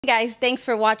Hey guys, thanks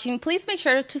for watching. Please make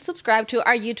sure to subscribe to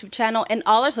our YouTube channel and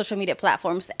all our social media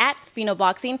platforms at Fino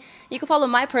Boxing. You can follow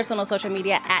my personal social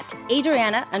media at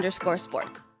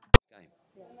Adriana_sports.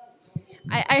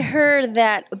 I heard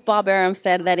that Bob Arum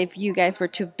said that if you guys were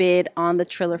to bid on the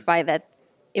Triller fight, that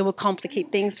it would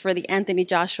complicate things for the Anthony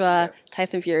Joshua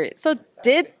Tyson Fury. So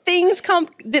did things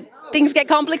get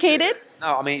complicated?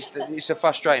 No, I mean it's a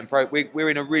frustrating We're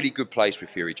in a really good place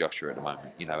with Fury Joshua at the moment,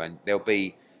 and there'll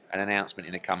be an announcement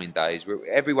in the coming days.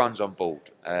 Everyone's on board.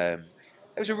 It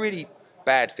was a really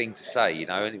bad thing to say,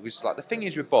 and it was like the thing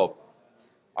is with Bob.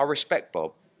 I respect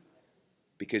Bob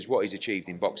because what he's achieved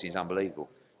in boxing is unbelievable.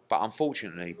 But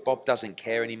unfortunately, Bob doesn't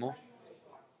care anymore.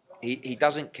 He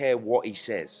doesn't care what he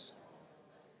says,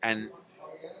 and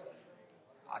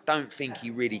I don't think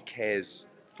he really cares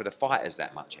for the fighters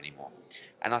that much anymore.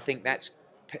 And I think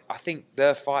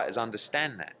the fighters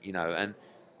understand that, and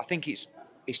I think it's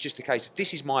just the case of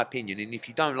this is my opinion, and if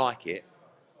you don't like it,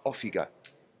 off you go.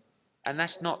 And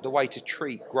that's not the way to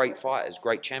treat great fighters,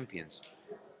 great champions.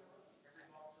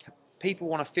 People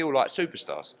want to feel like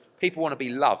superstars. People want to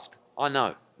be loved. I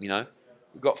know, we've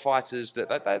got fighters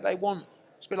that they want.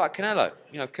 It's a bit like Canelo.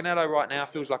 Canelo right now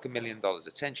feels like $1 million.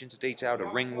 Attention to detail, the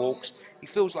ring walks. He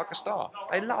feels like a star.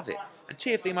 They love it. And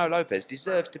Teofimo Lopez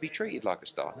deserves to be treated like a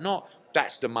star. Not,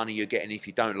 that's the money you're getting. If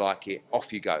you don't like it,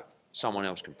 off you go. Someone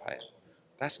else can pay it.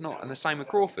 That's not. And the same with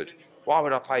Crawford. Why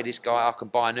would I pay this guy? I can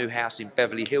buy a new house in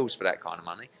Beverly Hills for that kind of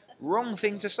money. Wrong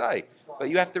thing to say. But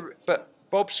you have to. But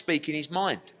Bob's speaking his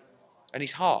mind and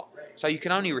his heart. So you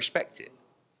can only respect it.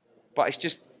 But it's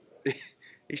just...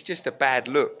 it's just a bad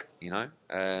look,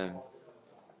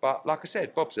 But like I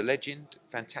said, Bob's a legend,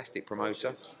 fantastic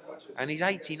promoter, and he's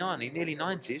 89, he's nearly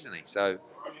 90, isn't he? So,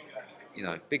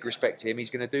 big respect to him. He's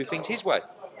going to do things his way,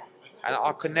 and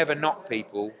I can never knock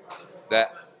people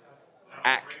that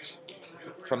act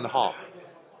from the heart.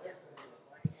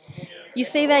 You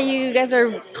say that you guys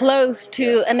are close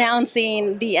to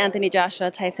announcing the Anthony Joshua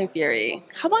Tyson Fury.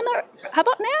 How about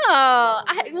now?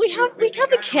 We have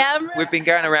the camera. We've been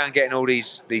going around getting all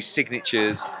these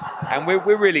signatures, and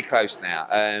we're really close now.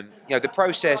 The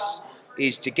process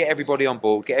is to get everybody on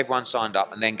board, get everyone signed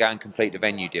up, and then go and complete the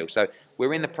venue deal. So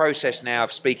we're in the process now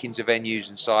of speaking to venues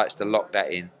and sites to lock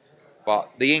that in.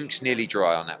 But the ink's nearly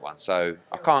dry on that one, so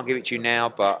I can't give it to you now,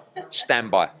 but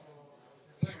stand by.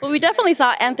 Well, we definitely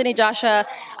saw Anthony Joshua.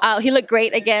 He looked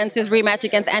great against his rematch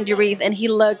against Andy Ruiz, and he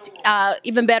looked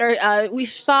even better. We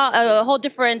saw a whole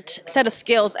different set of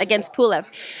skills against Pulev.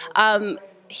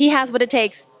 He has what it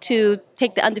takes to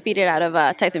take the undefeated out of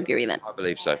Tyson Fury then. I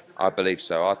believe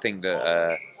so. I think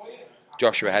that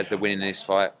Joshua has the win in this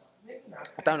fight.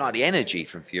 I don't like the energy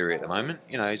from Fury at the moment.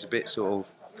 He's a bit sort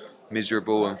of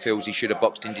miserable and feels he should have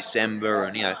boxed in December,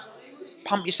 and,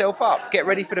 pump yourself up. Get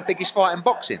ready for the biggest fight in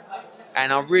boxing.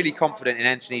 And I'm really confident in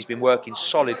Anthony. He's been working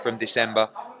solid from December.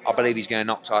 I believe he's going to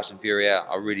knock Tyson Fury out.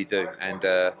 I really do. And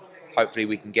hopefully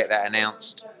we can get that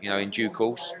announced, in due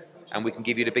course. And we can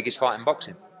give you the biggest fight in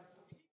boxing.